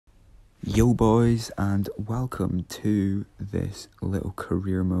Yo boys, and welcome to this little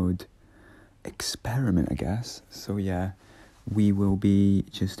career mode experiment, I guess. So yeah, we will be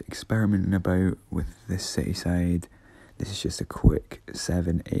just experimenting about with this city side. This is just a quick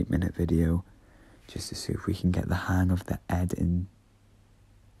 7-8 minute video just to see if we can get the hang of the editing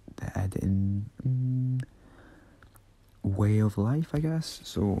way of life, I guess.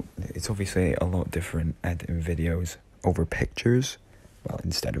 So it's obviously a lot different editing videos over pictures, well,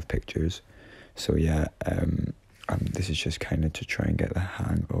 instead of pictures. So yeah, this is just kind of to try and get the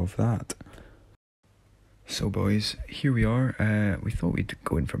hang of that. So boys, here we are. We thought we'd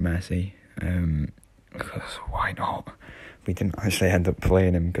go in for Messi, because why not? We didn't actually end up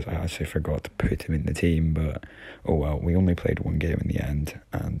playing him because I actually forgot to put him in the team, but oh well, we only played one game in the end,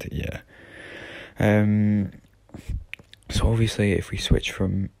 and yeah. So obviously if we switch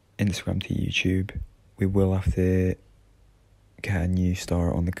from Instagram to YouTube, we will have to get a new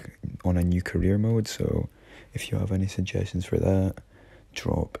start on a new career mode. So if you have any suggestions for that,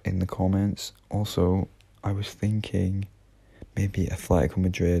 drop in the comments. Also, I was thinking maybe Atletico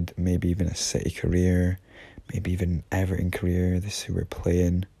Madrid, maybe even a City career, maybe even Everton career. This is who we're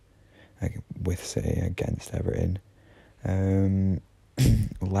playing, like, with City against Everton.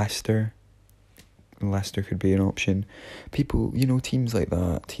 Leicester could be an option. People, teams like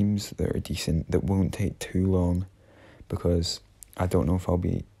that, teams that are decent, that won't take too long, because I don't know if I'll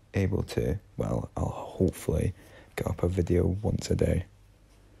be able to, well, I'll hopefully get up a video once a day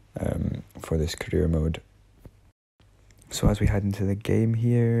for this career mode. So as we head into the game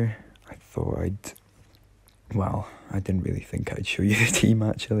here, I didn't really think I'd show you the team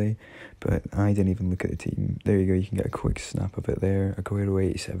actually, but I didn't even look at the team. There you go, you can get a quick snap of it there. Aguero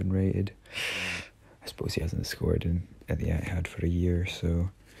 87 rated. I suppose he hasn't scored at the Etihad for a year,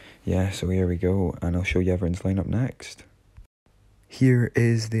 so yeah, so here we go, and I'll show you Everton's lineup next. Here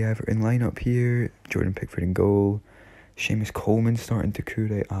is the Everton lineup here. Jordan Pickford in goal. Seamus Coleman starting to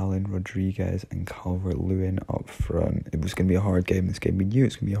Doucouré, Allen, Rodriguez and Calvert-Lewin up front. It was going to be a hard game this game. We knew it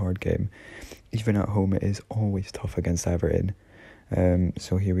was going to be a hard game. Even at home, it is always tough against Everton.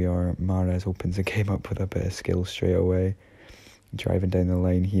 So here we are. Mahrez opens the game up with a bit of skill straight away. Driving down the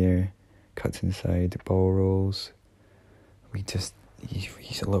line here. Cuts inside, ball rolls.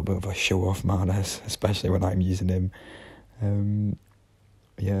 He's a little bit of a show-off, Mahrez, especially when I'm using him.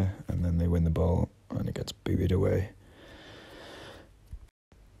 Yeah, and then they win the ball and it gets booted away.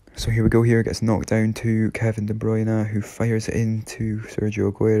 So here we go here, it gets knocked down to Kevin De Bruyne, who fires it into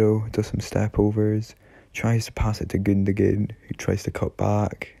Sergio Aguero, does some step overs, tries to pass it to Gundogan, who tries to cut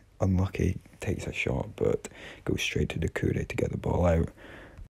back, unlucky, takes a shot, but goes straight to Doucouré to get the ball out.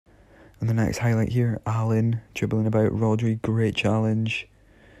 And the next highlight here, Allen dribbling about Rodri, great challenge.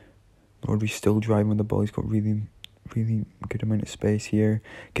 Rodri's still driving with the ball, he's got really good amount of space here.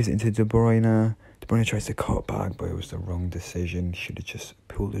 Gives it into De Bruyne. De Bruyne tries to cut back, but it was the wrong decision. Should have just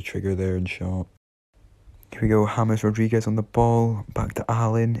pulled the trigger there and shot. Here we go, James Rodriguez on the ball. Back to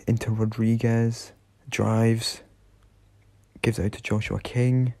Allen, into Rodriguez. Drives. Gives it out to Joshua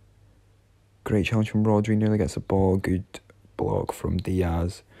King. Great challenge from Rodri, nearly gets the ball. Good block from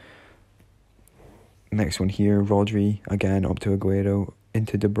Diaz. Next one here, Rodri, again up to Aguero.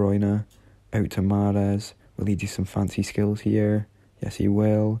 Into De Bruyne. Out to Mahrez. Will he do some fancy skills here? Yes, he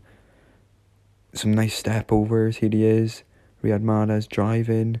will. Some nice step overs. Here he is. Riyad Mahrez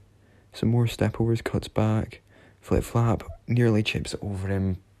driving. Some more step overs. Cuts back. Flip flap. Nearly chips over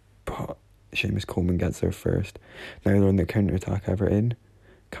him. But Seamus Coleman gets there first. Now they're on the counter attack, Everton.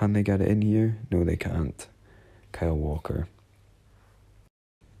 Can they get it in here? No, they can't. Kyle Walker.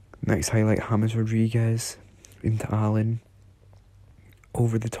 Next highlight, James Rodriguez. Into Allen.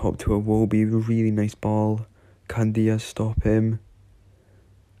 Over the top to Iwobi, really nice ball. Can Diaz stop him?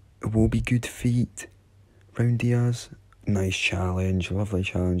 Iwobi, good feet. Round Diaz. Nice challenge, lovely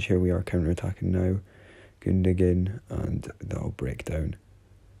challenge. Here we are counter-attacking now. Gundogan, and that'll break down.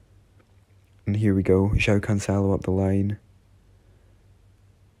 And here we go, João Cancelo up the line.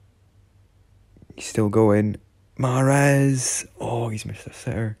 He's still going. Mahrez! Oh, he's missed a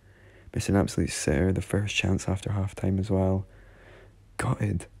sitter. Missed an absolute sitter. The first chance after half-time as well.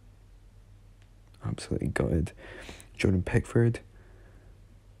 Gutted. Absolutely gutted. Jordan Pickford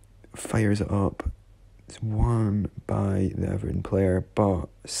fires it up. It's won by the Everton player, but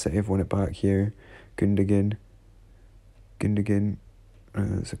City have won it back here. Gundogan.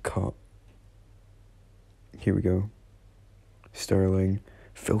 There's a cut. Here we go. Sterling.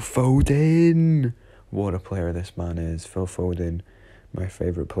 Phil Foden. What a player this man is. Phil Foden, my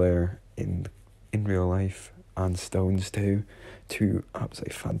favourite player in real life. And Stones too. Two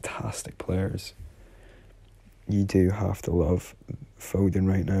absolutely fantastic players. You do have to love Foden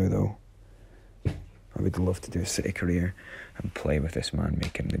right now though. I would love to do a City career and play with this man,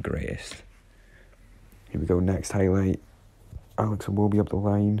 make him the greatest. Here we go, next highlight. Alex Iwobi up the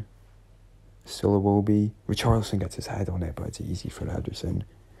line. Still Iwobi. Richarlison gets his head on it, but it's easy for Ederson.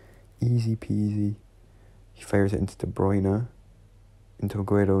 Easy peasy. He fires it into De Bruyne. Into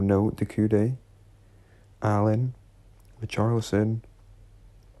Aguero, no, Doucouré. Allen. Richarlison.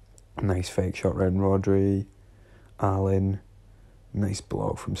 Nice fake shot around Rodri. Allen. Nice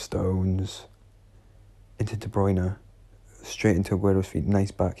block from Stones. Into De Bruyne. Straight into Aguero's feet.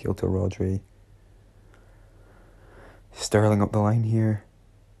 Nice back heel to Rodri. Sterling up the line here.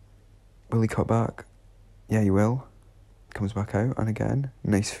 Will he cut back? Yeah, he will. Comes back out, and again.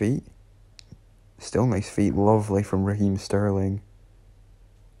 Nice feet. Still nice feet. Lovely from Raheem Sterling.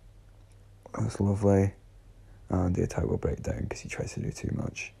 That's lovely. And the attack will break down because he tries to do too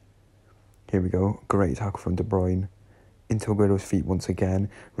much. Here we go. Great tackle from De Bruyne. Into Aguero's feet once again.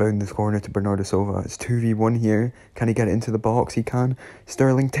 Round the corner to Bernardo Silva. It's 2v1 here. Can he get it into the box? He can.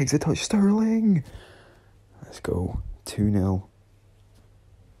 Sterling takes a touch. Sterling! Let's go. 2-0.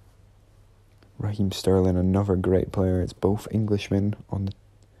 Raheem Sterling, another great player. It's both Englishmen on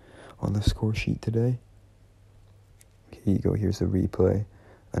the score sheet today. Here you go. Here's the replay.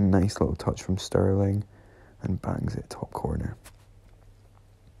 A nice little touch from Sterling. And bangs it top corner.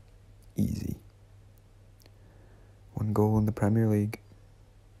 Easy. 1 goal in the Premier League.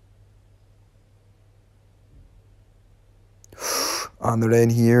 And they're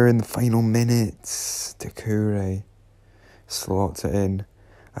in here in the final minutes. Doucouré slots it in.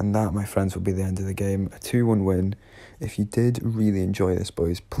 And that, my friends, will be the end of the game. A 2-1 win. If you did really enjoy this,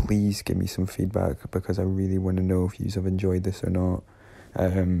 boys, please give me some feedback, because I really want to know if you have enjoyed this or not.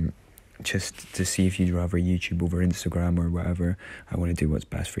 Just to see if you'd rather YouTube over Instagram or whatever. I want to do what's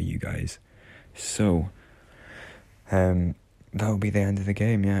best for you guys. So, that'll be the end of the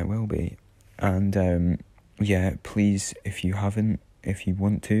game. Yeah, it will be. And, yeah, please, if you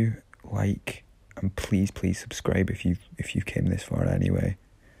want to, like, and please subscribe if you came this far anyway.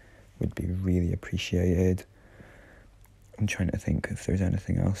 Would be really appreciated. I'm trying to think if there's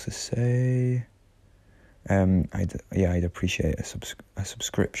anything else to say. I'd appreciate a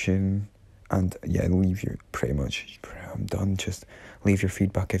subscription, and yeah, I'm done. Just leave your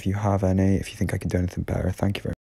feedback if you have any. If you think I can do anything better. Thank you very much.